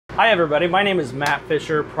Hi everybody, my name is Matt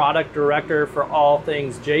Fisher, Product Director for all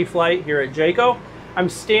things J-Flight here at Jayco. I'm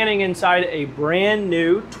standing inside a brand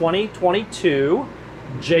new 2022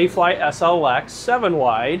 J-Flight SLX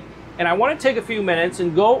 7-wide, and I want to take a few minutes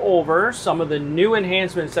and go over some of the new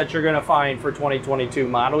enhancements that you're going to find for 2022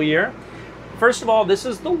 model year. First of all, this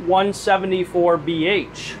is the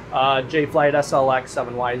 174BH J-Flight SLX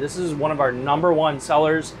 7-wide. This is one of our #1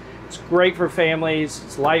 sellers. It's great for families,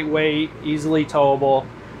 it's lightweight, easily towable.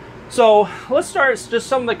 So let's start just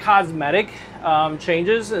some of the cosmetic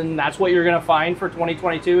changes, and that's what you're going to find for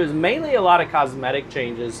 2022 is mainly a lot of cosmetic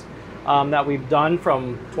changes that we've done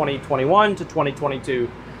from 2021 to 2022.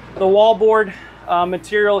 The wallboard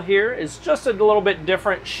material here is just a little bit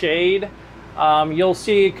different shade. You'll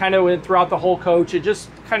see kind of throughout the whole coach, it just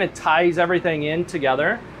kind of ties everything in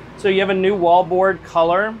together. So you have a new wallboard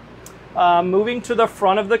color. Moving to the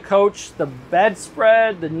front of the coach, the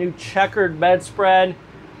bedspread, the new checkered bedspread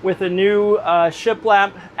with a new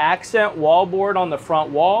shiplap accent wallboard on the front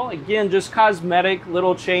wall. Again, just cosmetic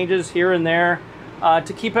little changes here and there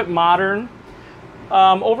to keep it modern.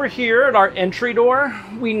 Over here at our entry door,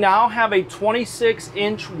 we now have a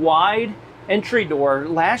 26-inch wide entry door.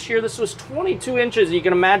 Last year, this was 22 inches. You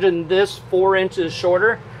can imagine this 4 inches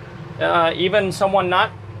shorter. Even someone not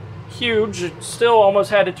huge still almost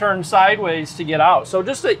had to turn sideways to get out. So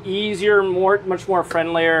just an easier, much more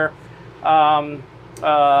friendlier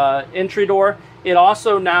entry door. It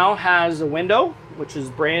also now has a window, which is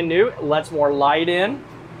brand new. It lets more light in.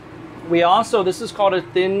 We also, this is called a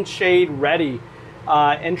thin shade ready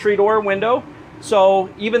entry door window. So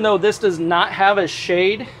even though this does not have a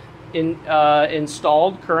shade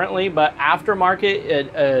installed currently, but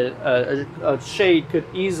aftermarket, a shade could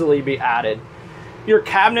easily be added. Your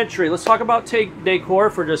cabinetry, let's talk about decor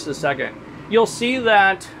for just a second. You'll see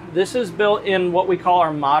that this is built in what we call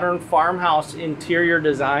our modern farmhouse interior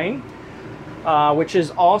design, which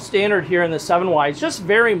is all standard here in the 7-wide. It's just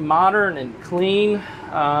very modern and clean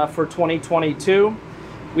for 2022.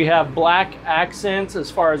 We have black accents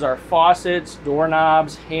as far as our faucets,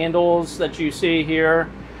 doorknobs, handles that you see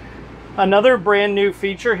here. Another brand new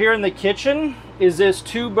feature here in the kitchen is this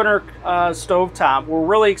 2-burner stovetop. We're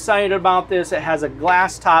really excited about this. It has a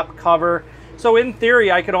glass top cover. So in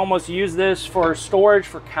theory, I could almost use this for storage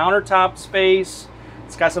for countertop space.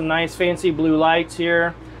 It's got some nice fancy blue lights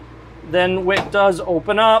here. Then it does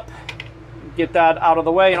open up, get that out of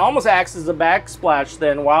the way, and almost acts as a backsplash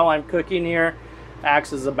then while I'm cooking here.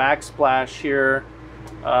 Acts as a backsplash here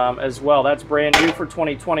as well. That's brand new for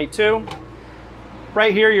 2022.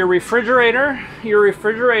 Right here, your refrigerator. Your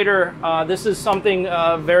refrigerator, this is something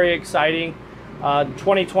very exciting.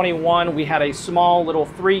 2021, we had a small little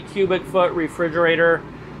 3 cubic foot refrigerator.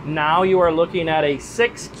 Now you are looking at a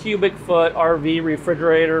 6 cubic foot RV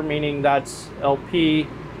refrigerator, meaning that's LP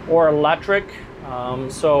or electric.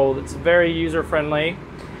 So it's very user friendly.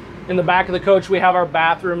 In the back of the coach, we have our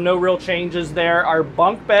bathroom. No real changes there. Our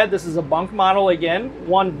bunk bed, this is a bunk model again.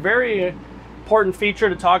 One very important feature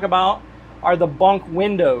to talk about are the bunk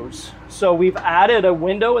windows. So we've added a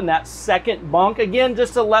window in that second bunk, again,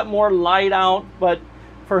 just to let more light out, but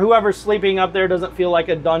for whoever's sleeping up there, doesn't feel like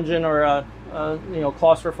a dungeon or a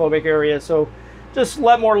claustrophobic area. So just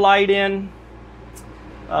let more light in.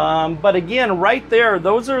 But again, right there,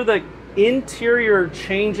 those are the interior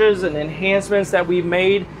changes and enhancements that we've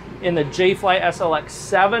made in the J-Flight SLX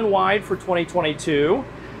 7-wide for 2022.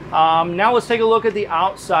 Now let's take a look at the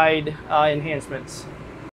outside enhancements.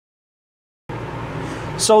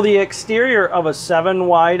 So the exterior of a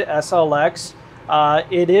 7-wide SLX,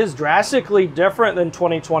 it is drastically different than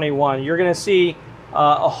 2021. You're going to see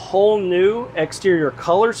a whole new exterior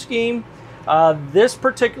color scheme. This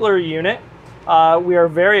particular unit, we are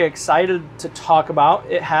very excited to talk about.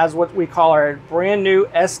 It has what we call our brand new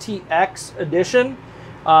STX edition.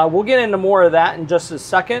 We'll get into more of that in just a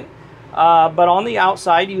second. But on the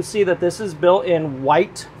outside, you see that this is built in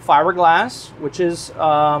white fiberglass, which is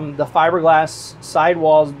the fiberglass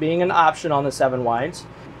sidewalls being an option on the 7-wides.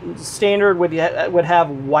 Standard would have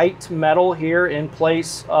white metal here in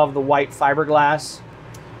place of the white fiberglass.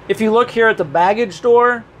 If you look here at the baggage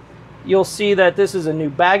door, you'll see that this is a new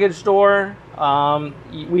baggage door.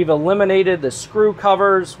 We've eliminated the screw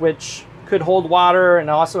covers, which could hold water, and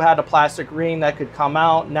also had a plastic ring that could come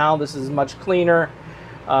out. Now this is much cleaner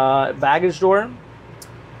baggage door.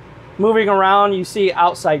 Moving around, you see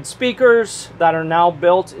outside speakers that are now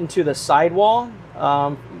built into the sidewall,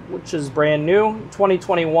 which is brand new.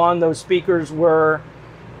 2021, those speakers were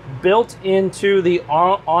built into the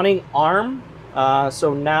awning arm.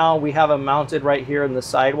 So now we have them mounted right here in the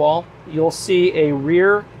sidewall. You'll see a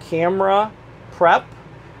rear camera prep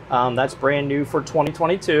That's brand new for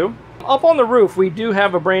 2022. Up on the roof, we do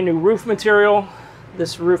have a brand new roof material.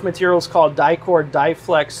 This roof material is called Dicor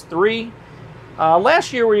Diflex 3.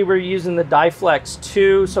 Last year we were using the Diflex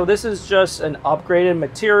 2, so this is just an upgraded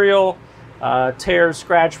material, tear,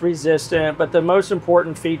 scratch resistant, but the most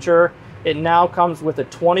important feature, it now comes with a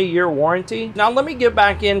 20-year warranty. Now let me get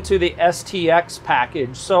back into the STX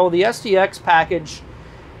package. So the STX package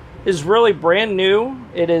is really brand new.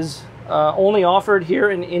 It is only offered here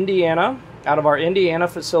in Indiana, out of our Indiana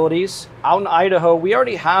facilities. Out in Idaho, we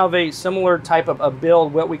already have a similar type of a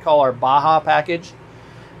build, what we call our Baja package.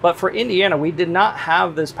 But for Indiana, we did not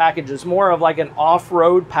have this package. It's more of like an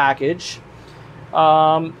off-road package.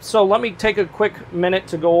 So let me take a quick minute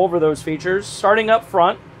to go over those features. Starting up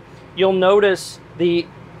front, you'll notice the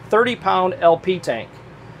 30-pound LP tank.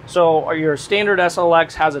 So your standard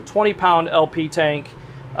SLX has a 20-pound LP tank.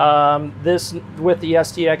 This, with the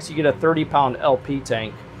STX, you get a 30-pound LP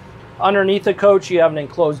tank. Underneath the coach, you have an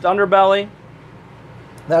enclosed underbelly.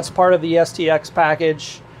 That's part of the STX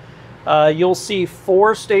package. You'll see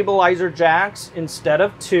 4 stabilizer jacks instead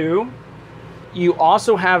of 2. You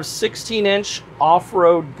also have 16-inch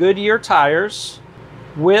off-road Goodyear tires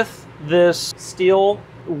with this steel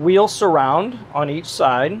wheel surround on each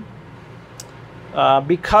side.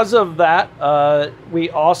 Because of that, we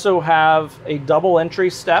also have a double entry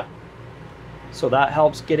step, so that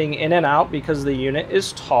helps getting in and out because the unit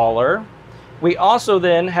is taller. We also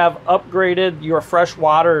then have upgraded your fresh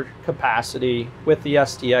water capacity with the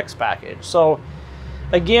STX package. So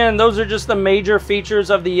again, those are just the major features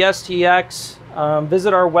of the STX.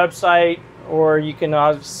 Visit our website, or you can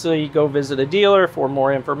obviously go visit a dealer for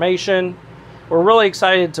more information. We're really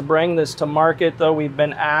excited to bring this to market, though we've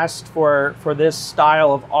been asked for this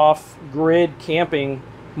style of off-grid camping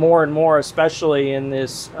more and more, especially in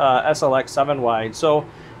this SLX 7-wide. So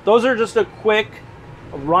those are just a quick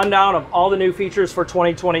rundown of all the new features for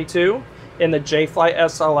 2022 in the J-Fly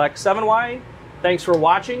SLX 7-wide. Thanks for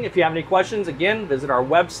watching. If you have any questions, again, visit our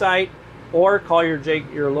website or call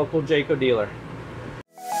your local Jayco dealer.